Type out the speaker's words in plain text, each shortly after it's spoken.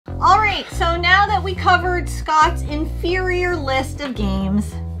Alright, so now that we covered Scott's inferior list of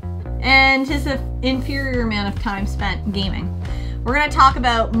games and his inferior amount of time spent gaming, we're going to talk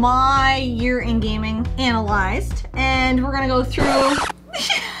about my year in gaming analyzed, and we're going to go through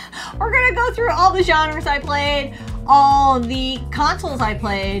all the genres I played, all the consoles I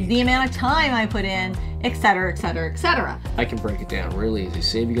played, the amount of time I put in, etc, etc, etc. I can break it down real easy,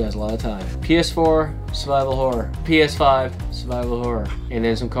 save you guys a lot of time. PS4, survival horror. PS5, survival horror. And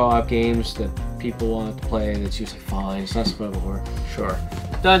then some co-op games that people want to play that's usually fine. It's not survival horror. Sure.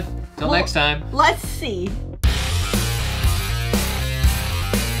 Done. Till next time. Let's see.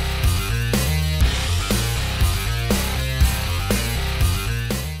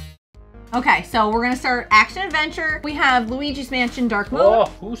 Okay, so we're gonna start action adventure. We have Luigi's Mansion Dark Moon. Oh,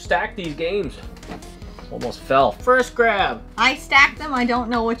 who stacked these games? Almost fell. First grab. I stacked them. I don't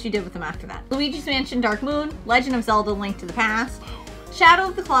know what you did with them after that. Luigi's Mansion Dark Moon, Legend of Zelda Link to the Past, Shadow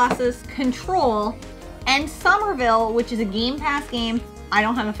of the Colossus, Control, and Somerville, which is a Game Pass game I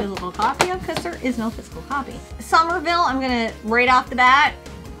don't have a physical copy of because there is no physical copy. Somerville, I'm gonna right off the bat,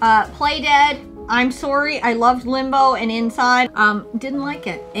 Play Dead. I'm sorry, I loved Limbo and Inside. Didn't like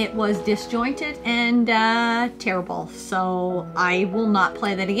it. It was disjointed and terrible. So I will not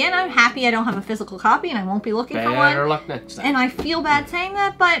play that again. I'm happy I don't have a physical copy and I won't be looking for one. Better luck next time. And I feel bad saying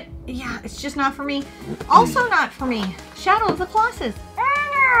that, but yeah, it's just not for me. Also not for me, Shadow of the Colossus.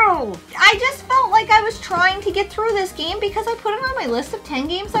 Oh no! I just felt like I was trying to get through this game because I put it on my list of 10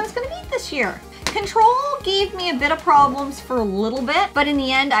 games I was gonna beat this year. Control gave me a bit of problems for a little bit, but in the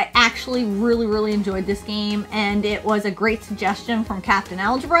end, I actually really enjoyed this game, and it was a great suggestion from Captain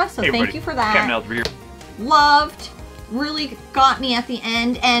Algebra, so thank you for that. Captain Algebra here. Loved, really got me at the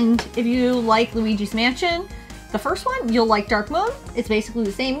end, and if you like Luigi's Mansion, the first one, you'll like Dark Moon. It's basically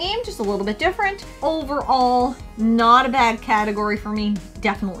the same game, just a little bit different. Overall, not a bad category for me,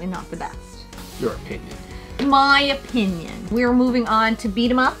 definitely not the best. Your opinion. My opinion. We're moving on to beat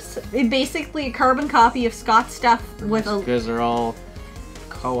 'em ups. Basically a carbon copy of Scott's stuff with a... Because they're all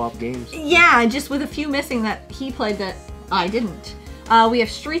co-op games. Yeah, just with a few missing that he played that I didn't. We have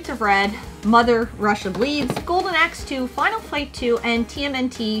Streets of Red, Mother Russia Bleeds, Golden Axe 2, Final Fight 2, and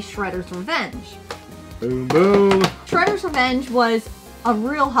TMNT Shredder's Revenge. Boom, boom. Shredder's Revenge was a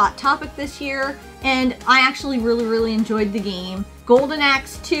real hot topic this year, and I actually really enjoyed the game. Golden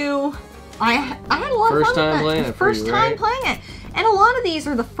Axe 2... I had a lot of fun with that. First time playing it. And a lot of these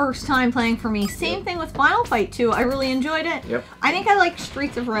are the first time playing for me. Same thing with Final Fight 2. I really enjoyed it. Yep. I think I liked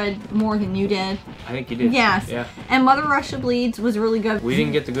Streets of Red more than you did. I think you did. Yes. Yeah. And Mother Russia Bleeds was really good. We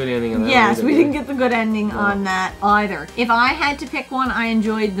didn't get the good ending on that. Yes, either, we didn't get the good ending on that either. If I had to pick one I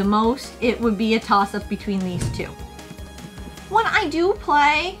enjoyed the most, it would be a toss-up between these two. When I do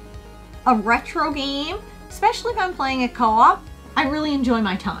play a retro game, especially if I'm playing a co-op, I really enjoy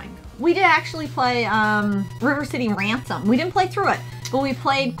my time. We did actually play River City Ransom. We didn't play through it, but we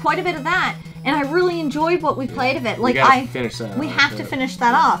played quite a bit of that, and I really enjoyed what we played of it. Like we have to finish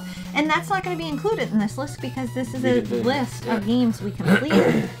that off, and that's not going to be included in this list because this is a list of games we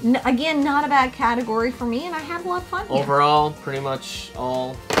completed. Again, not a bad category for me, and I had a lot of fun here. Overall, pretty much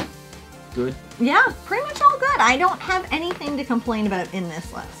all good. Yeah, pretty much all good. I don't have anything to complain about in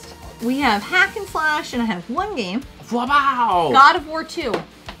this list. We have Hack and Slash, and I have one game. Wow! God of War 2.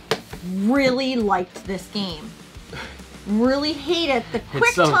 Really liked this game. Really hated the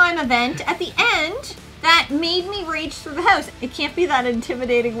quick time event at the end that made me rage through the house. It can't be that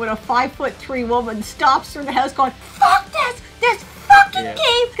intimidating when a 5'3" woman stops through the house going, fuck this fucking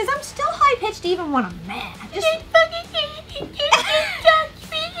game! Because I'm still high-pitched even when I'm mad.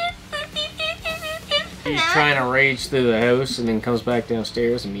 He's trying to rage through the house and then comes back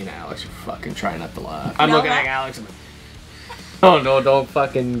downstairs and me and Alex are fucking trying not to laugh. I'm looking at Alex and oh no, don't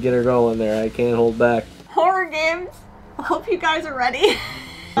fucking get her going there. I can't hold back. Horror games. I hope you guys are ready.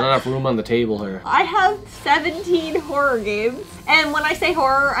 Not enough room on the table here. I have 17 horror games. And when I say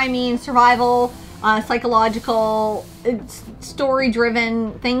horror, I mean survival, psychological,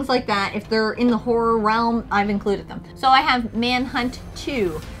 story-driven, things like that. If they're in the horror realm, I've included them. So I have Manhunt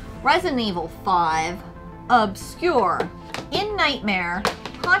 2, Resident Evil 5, Obscure, In Nightmare,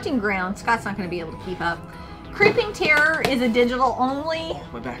 Haunting Ground. Scott's not going to be able to keep up. Creeping Terror is a digital only. Oh,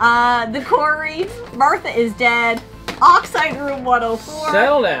 my back. The Quarry, Martha is Dead, Oxide Room 104.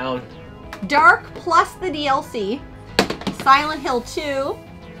 Settle down. Dark plus the DLC, Silent Hill 2,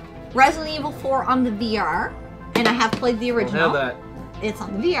 Resident Evil 4 on the VR, and I have played the original. How that? It's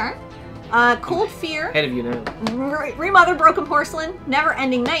on the VR. Cold Fear. Ahead of you now. Remother Broken Porcelain, Never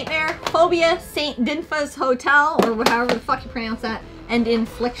Ending Nightmare, Phobia, St. Dinfa's Hotel, or however the fuck you pronounce that, and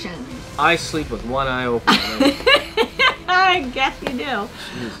Infliction. I sleep with one eye open. I guess you do.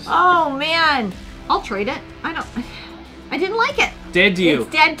 Jesus. Oh man, I'll trade it. I didn't like it. Dead to you.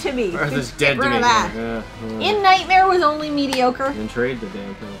 It's dead to me. It's dead to me. Yeah. In Nightmare was only mediocre. And trade the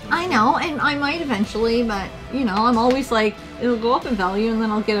damn thing. I know, and I might eventually, but you know, I'm always like, it'll go up in value and then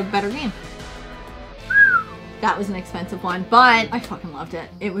I'll get a better game. That was an expensive one, but I fucking loved it.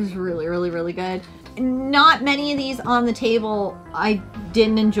 It was really, really, really good. Not many of these on the table I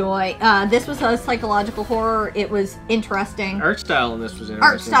didn't enjoy. This was a psychological horror. It was interesting. Art style in this was interesting.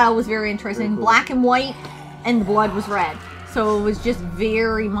 Art style was very interesting. Very cool. Black and white, and the blood was red. So it was just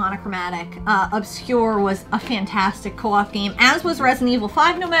very monochromatic. Obscure was a fantastic co-op game, as was Resident Evil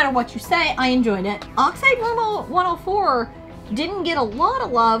 5. No matter what you say, I enjoyed it. Oxide Room 104 didn't get a lot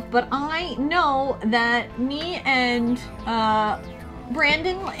of love, but I know that me and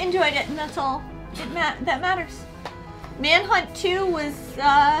Brandon enjoyed it, and that's all that matters. Manhunt 2 was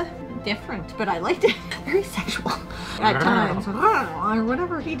different, but I liked it. Very sexual at times, or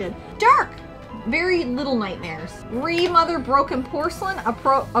whatever he did. Dark. Very little nightmares. Mother Broken Porcelain,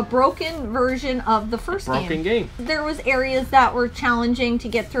 a broken version of the first Broken game. There was areas that were challenging to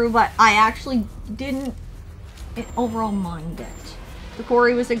get through, but I actually didn't overall mind it. The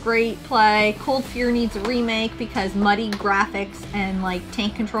Quarry was a great play. Cold Fear needs a remake because muddy graphics and like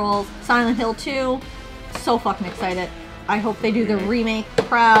tank controls. Silent Hill 2, so fucking excited. I hope they do the remake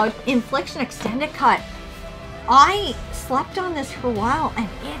proud. Infliction Extended Cut. I slept on this for a while and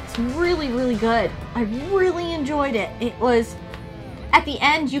it's really, really good. I really enjoyed it. It was, at the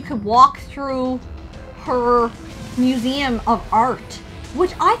end you could walk through her museum of art,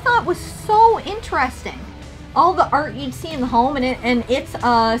 which I thought was so interesting. All the art you'd see in the home, and it's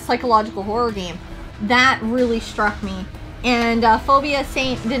a psychological horror game. That really struck me. And Phobia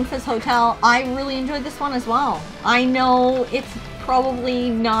St. Dinfa's Hotel, I really enjoyed this one as well. I know it's probably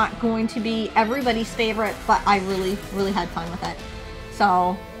not going to be everybody's favorite, but I really, really had fun with it.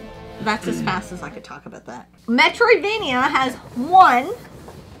 So that's as fast as I could talk about that. Metroidvania has one.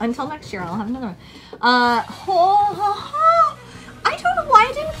 Until next year, I'll have another one. I don't know why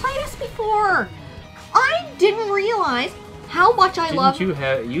I didn't play this before. I didn't realize how much I love. You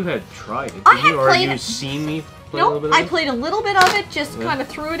had tried it? I had or played you it. Seen me play a little Nope, bit of I it? played a little bit of it. Just kind of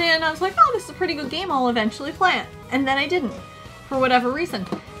threw it in. I was like, oh, this is a pretty good game. I'll eventually play it, and then I didn't, for whatever reason.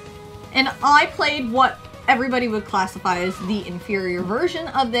 And I played what everybody would classify as the inferior version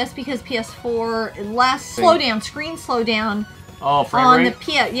of this because PS4 less slowdown, screen slowdown. Oh, frame on rate?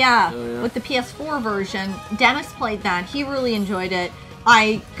 the with the PS4 version. Dennis played that. He really enjoyed it.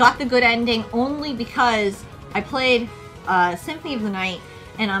 I got the good ending only because I played Symphony of the Night,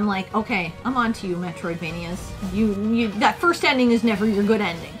 and I'm like, okay, I'm on to you, Metroidvanias. You that first ending is never your good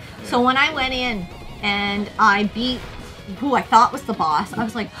ending. Yeah. So when I went in and I beat who I thought was the boss, I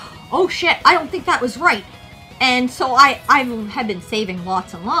was like, oh shit, I don't think that was right. And so I had been saving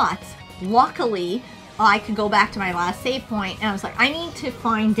lots and lots. Luckily, I could go back to my last save point, and I was like, I need to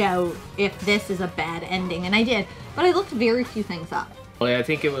find out if this is a bad ending, and I did. But I looked very few things up. Well, I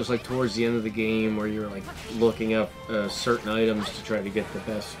think it was like towards the end of the game where you were like looking up certain items to try to get the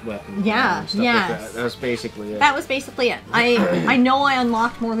best weapon. Yeah, and stuff yes. like that. That was basically it. That was basically it. I know I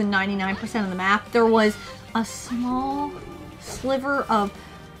unlocked more than 99% of the map. There was a small sliver of,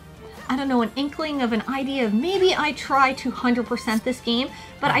 I don't know, an inkling of an idea of maybe I try to 100% this game,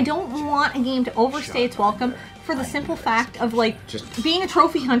 but I don't want a game to overstay its welcome for the simple fact of like just being a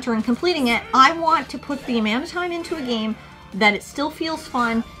trophy hunter and completing it. I want to put the amount of time into a game that it still feels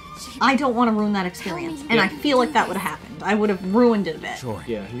fun. I don't want to ruin that experience, and I feel like that would have happened. I would have ruined it a bit. Sure.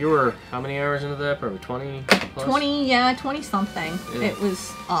 Yeah, you were how many hours into that? Probably 20 plus? 20, yeah, 20 something. Yeah. It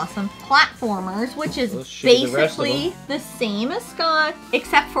was awesome. Platformers, which is basically the same as Scott,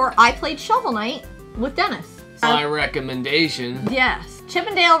 except for I played Shovel Knight with Dennis. My recommendation. Yes. Chip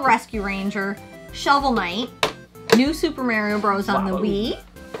 'n Dale Rescue Ranger, Shovel Knight, New Super Mario Bros. On the Wii.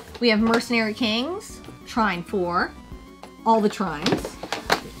 We have Mercenary Kings, Trine 4, all the Trines.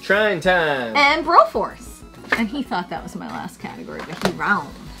 Trine time! And Broforce. And he thought that was my last category, but he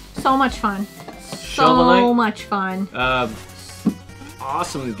round. So much fun. So much fun.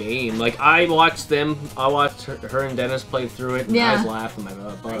 Awesome game. Like, I watched her and Dennis play through it, and I was laughing my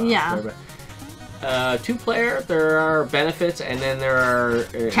butt off. Yeah. 2-player, there are benefits, and then there are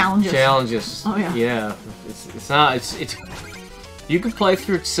challenges. Oh yeah. Yeah. It's you can play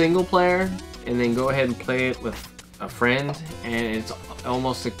through it single player, and then go ahead and play it with a friend, and it's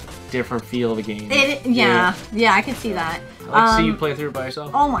almost a different feel of the game. Yeah, I can see that. I like to see you play through it by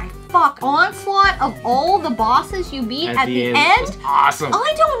yourself. Oh my fuck. Onslaught of all the bosses you beat at the end? It's awesome.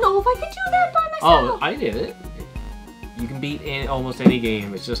 I don't know if I could do that by myself. Oh, I did it. You can beat in almost any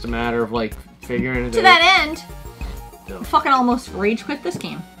game. It's just a matter of like figuring it out. To that end, No. Fucking almost rage quit this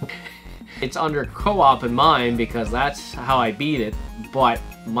game. It's under co-op in mine because that's how I beat it, but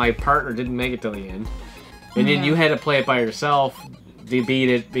my partner didn't make it to the end. And then you had to play it by yourself to beat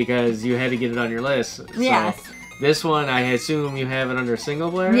it because you had to get it on your list. So Yes. this one, I assume you have it under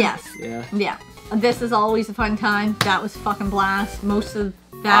single player? Yes. Yeah. Yeah. This is always a fun time. That was fucking blast. Most of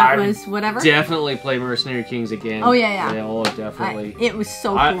that was whatever. Definitely play Mercenary Kings again. Oh, yeah. Oh, definitely. It was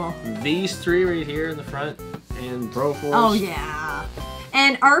so cool. These three right here in the front and Broforce. Oh, yeah.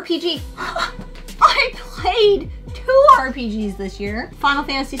 And RPG. I played 2 RPGs this year. Final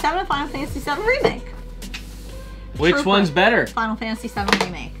Fantasy VII and Final Fantasy VII Remake. Which Trooper. one's better? Final Fantasy VII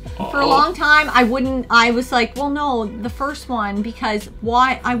Remake. For a long time, I was like, well, no, the first one, because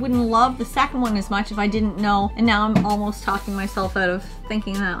why? I wouldn't love the second one as much if I didn't know. And now I'm almost talking myself out of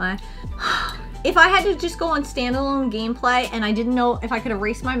thinking that way. If I had to just go on standalone gameplay and I didn't know if I could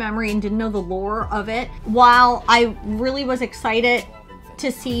erase my memory and didn't know the lore of it, while I really was excited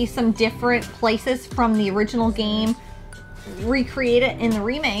to see some different places from the original game recreated in the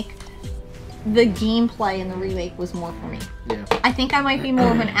remake, the gameplay in the remake was more for me. Yeah. I think I might be more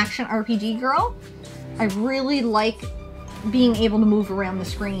of an action RPG girl. I really like being able to move around the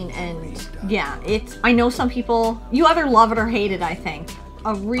screen, and yeah, I know some people, you either love it or hate it, I think.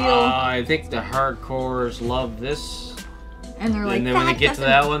 I think the hardcores love this. And they're like, and then when they get to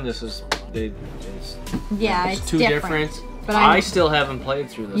that one, it's it's too different. But I still haven't played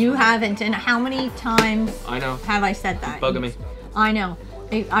through this. You one. haven't, and how many times I know. have I said that? Bugging me. I know.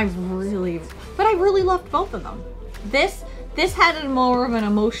 I really loved both of them. This had more of an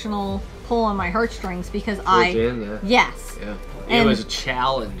emotional pull on my heartstrings because yes. Yeah. And it was a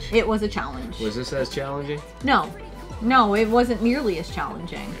challenge. It was a challenge. Was this as challenging? No, it wasn't nearly as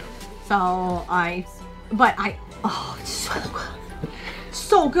challenging. Yeah. So oh, it's so good.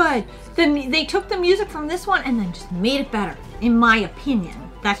 So good. Then they took the music from this one and then just made it better, in my opinion.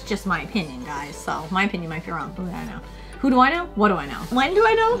 That's just my opinion, guys. So my opinion might be wrong. Who do I know? Who do I know? What do I know? When do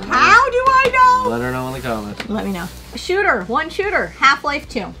I know? How do I know? Let her know in the comments. Let me know. One shooter. Half-Life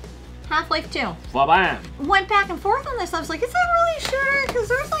 2. Half-Life 2. Bam. Went back and forth on this. I was like, is that really a shooter? Because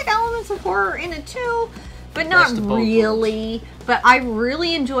there's like elements of horror in it too. But not really. But I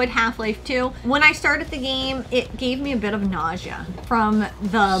really enjoyed Half-Life 2. When I started the game, it gave me a bit of nausea from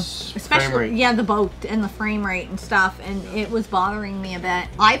especially the boat and the frame rate and stuff, and it was bothering me a bit.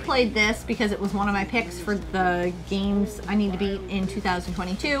 I played this because it was one of my picks for the games I need to beat in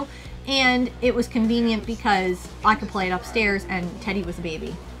 2022, and it was convenient because I could play it upstairs and Teddy was a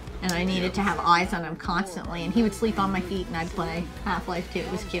baby. And I needed to have eyes on him constantly, and he would sleep on my feet and I'd play Half-Life 2.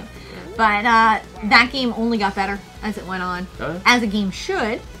 It was cute. But that game only got better as it went on. As a game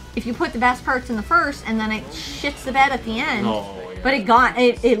should. If you put the best parts in the first and then it shits the bed at the end. But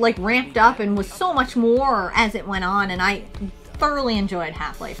it like ramped up and was so much more as it went on, and I thoroughly enjoyed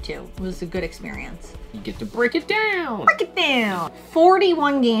Half-Life 2. It was a good experience. You get to break it down.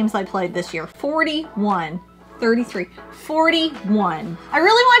 41 games I played this year. 41. 33. 41. I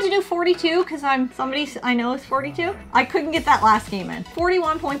really wanted to do 42 because I'm somebody I know is 42. I couldn't get that last game in.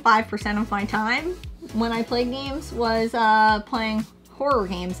 41.5% of my time when I played games was playing horror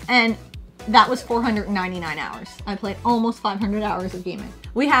games, and that was 499 hours. I played almost 500 hours of gaming.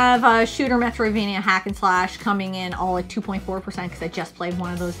 We have shooter Metroidvania hack and slash coming in all at 2.4% because I just played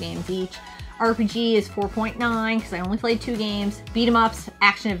one of those games each. RPG is 4.9 because I only played 2 games. Beat 'em ups,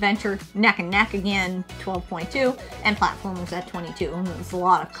 action adventure, neck and neck again, 12.2, and platformers at 22. And there's a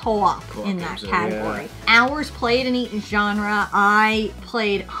lot of co-op in that category. Hours played in each genre. I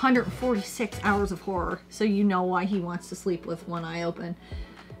played 146 hours of horror, so you know why he wants to sleep with one eye open.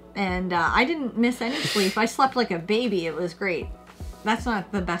 And I didn't miss any sleep. I slept like a baby. It was great. That's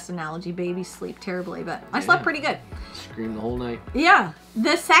not the best analogy. Babies sleep terribly, but I slept pretty good. Screamed the whole night. Yeah.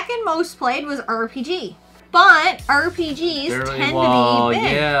 The second most played was RPG. But RPGs tend to be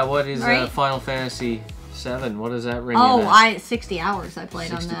big. Yeah, what is Final Fantasy VII? What does that ring in Oh, at? 60 hours I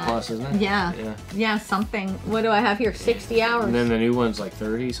played on that. 60 plus, isn't it? Yeah. Yeah, something. What do I have here? 60 hours. And then the new one's like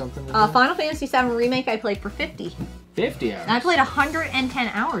 30 something? Final Fantasy VII Remake I played for 50. 50 hours? I played 110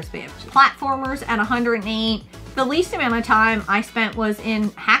 hours, babe. Platformers at 108. The least amount of time I spent was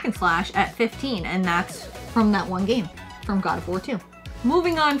in hack and slash at 15, and that's from that one game, from God of War 2.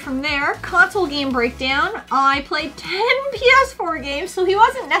 Moving on from there, console game breakdown. I played 10 PS4 games, so he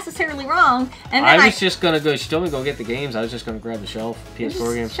wasn't necessarily wrong. And then I was just gonna go. She told me to go get the games. I was just gonna grab the shelf,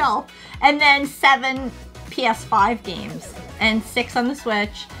 PS4 games. Shelf, and then 7 PS5 games, and 6 on the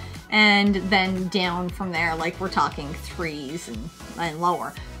Switch, and then down from there, like we're talking 3s and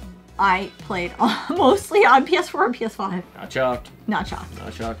lower. I played mostly on PS4 and PS5. Not shocked. Not shocked.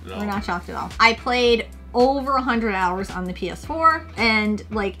 Not shocked at all. We're not shocked at all. I played over 100 hours on the PS4 and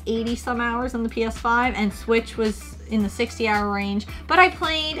like 80 some hours on the PS5, and Switch was in the 60-hour range. But I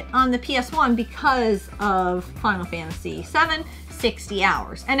played on the PS1 because of Final Fantasy VII, 60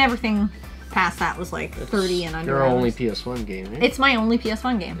 hours, and everything past that was like 30 and under. Your hours. only PS1 game, right? It's my only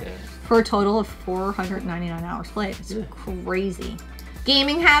PS1 game. Yeah. For a total of 499 hours played. It's crazy.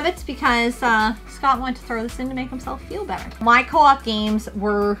 Gaming habits, because Scott wanted to throw this in to make himself feel better. My co-op games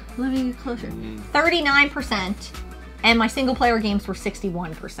were, let me get closer, 39%, and my single player games were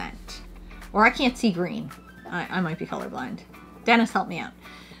 61%. Or I can't see green. I might be colorblind. Dennis, help me out.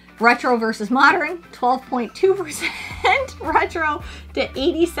 Retro versus modern, 12.2% retro to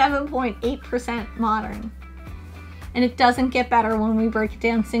 87.8% modern. And it doesn't get better when we break it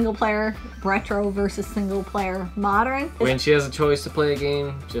down single player retro versus single player modern. When she has a choice to play a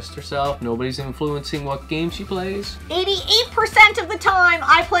game just herself, nobody's influencing what game she plays. 88% of the time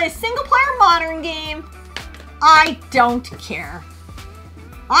I play a single player modern game, I don't care.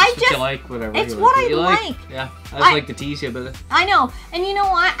 You like whatever. It's what I like. Yeah, I just like to tease you, but I know, and you know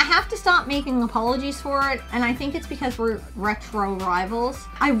what? I have to stop making apologies for it, and I think it's because we're retro rivals.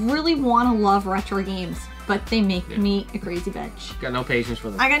 I really want to love retro games, but they make me a crazy bitch. Got no patience for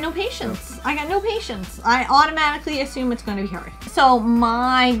them. I got no patience. I got no patience. I automatically assume it's going to be hard. So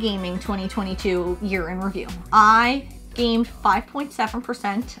my gaming 2022 year in review. I gamed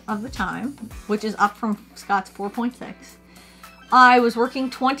 5.7% of the time, which is up from Scott's 4.6. I was working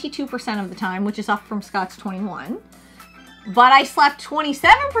 22% of the time, which is up from Scott's 21. But I slept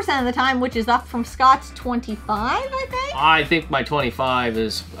 27% of the time, which is up from Scott's 25, I think. I think my 25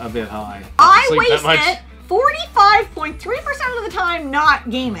 is a bit high. I wasted 45.3% of the time not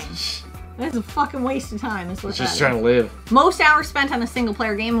gaming. That's a fucking waste of time, is what that is. Just trying to live. Most hours spent on a single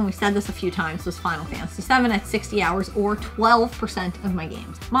player game, and we said this a few times, was Final Fantasy VII at 60 hours, or 12% of my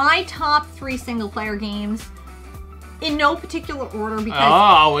games. My top 3 single player games, in no particular order, because...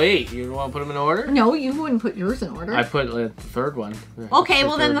 Oh, wait. You want to put them in order? No, you wouldn't put yours in order. I put the third one. Okay,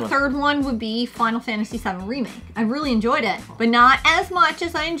 well then the third one would be Final Fantasy VII Remake. I really enjoyed it, but not as much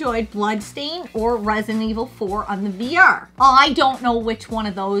as I enjoyed Bloodstained or Resident Evil 4 on the VR. I don't know which one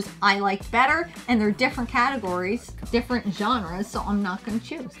of those I liked better, and they're different categories, different genres, so I'm not going to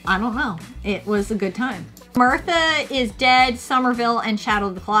choose. I don't know. It was a good time. Martha is Dead, Somerville, and Shadow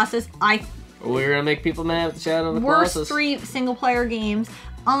of the Colossus. We're gonna make people mad at the Shadow of the Worst Colossus. 3 single player games.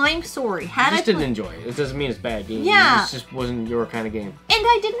 I'm sorry. I just didn't enjoy it. It doesn't mean it's a bad game. Yeah. It just wasn't your kind of game. And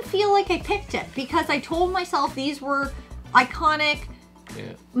I didn't feel like I picked it because I told myself these were iconic,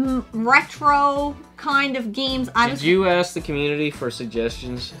 retro kind of games. Did you ask the community for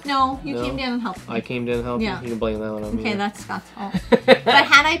suggestions? No, you came down and helped me. I came down and helped you? You can blame that one on me. Okay, that's Scott's fault. But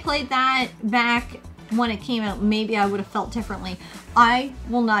had I played that back when it came out, maybe I would have felt differently. I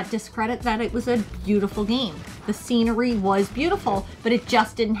will not discredit that it was a beautiful game. The scenery was beautiful, but it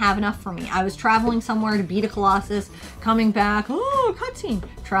just didn't have enough for me. I was traveling somewhere to beat a Colossus, coming back, oh, cutscene.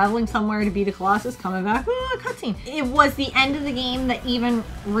 Traveling somewhere to beat a Colossus, coming back, oh, cutscene. It was the end of the game that even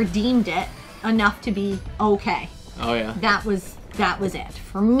redeemed it enough to be okay. Oh yeah. That was it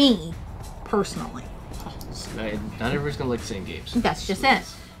for me, personally. Not everybody's gonna like the same games. That's just it.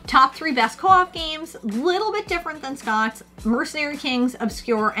 Top 3 best co-op games, little bit different than Scott's. Mercenary Kings,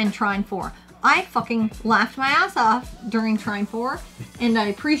 Obscure, and Trine 4. I fucking laughed my ass off during Trine 4, and I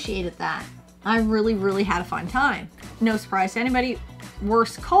appreciated that. I really, really had a fun time. No surprise to anybody,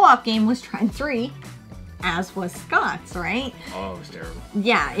 worst co-op game was Trine 3, as was Scott's, right? Oh, it was terrible.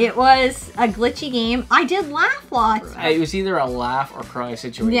 Yeah, it was a glitchy game. I did laugh lots. It was either a laugh or cry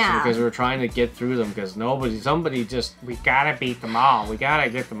situation because we were trying to get through them because somebody just, we gotta beat them all. We gotta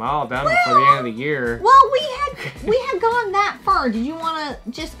get them all done before the end of the year. Well, we had gone that far. Did you want to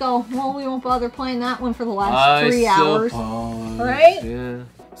just go, well, we won't bother playing that one for the last 3 hours? Right? Yeah.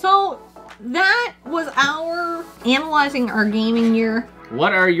 So that was our analyzing our gaming year.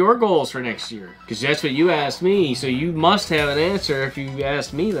 What are your goals for next year? Because that's what you asked me, so you must have an answer if you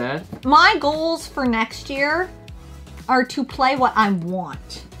asked me that. My goals for next year are to play what I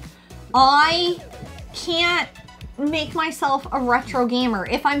want. I can't make myself a retro gamer.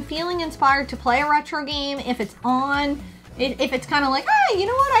 If I'm feeling inspired to play a retro game, if it's on, if it's kind of like, ah, you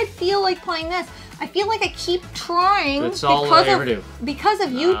know what, I feel like playing this. I feel like I keep trying That's all I ever do. Because of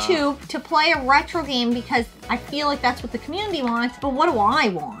YouTube to play a retro game because I feel like that's what the community wants, but what do I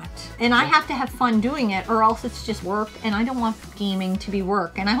want? And I have to have fun doing it or else it's just work, and I don't want gaming to be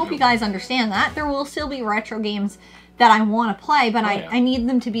work. And I hope you guys understand that. There will still be retro games that I want to play, but I need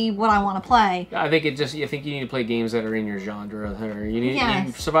them to be what I want to play. I think you need to play games that are in your genre. Or you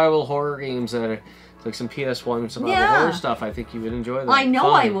need survival horror games that like some PS1 survival Yeah. horror stuff. I think you would enjoy that. I know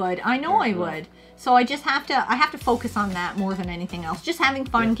Fun. I would. I know I would. So I just have to focus on that more than anything else. Just having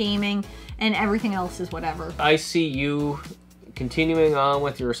fun gaming, and everything else is whatever. I see you continuing on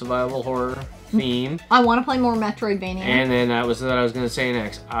with your survival horror theme. I want to play more Metroidvania. And then that was what I was going to say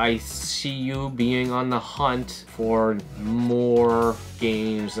next. I see you being on the hunt for more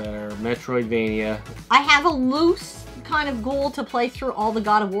games that are Metroidvania. I have a loose kind of goal to play through all the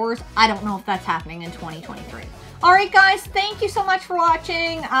God of Wars. I don't know if that's happening in 2023. Alright guys, thank you so much for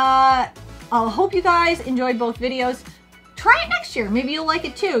watching. I hope you guys enjoyed both videos. Try it next year. Maybe you'll like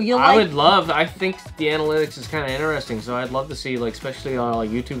it too. I think the analytics is kind of interesting, so I'd love to see, like, especially our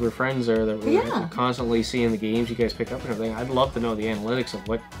like YouTuber friends there that we're constantly seeing the games you guys pick up and everything. I'd love to know the analytics of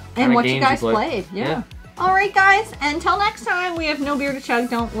what kind of games you guys play. played. Yeah. Alright guys, until next time, we have no beer to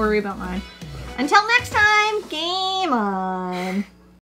chug. Don't worry about mine. Until next time, game on.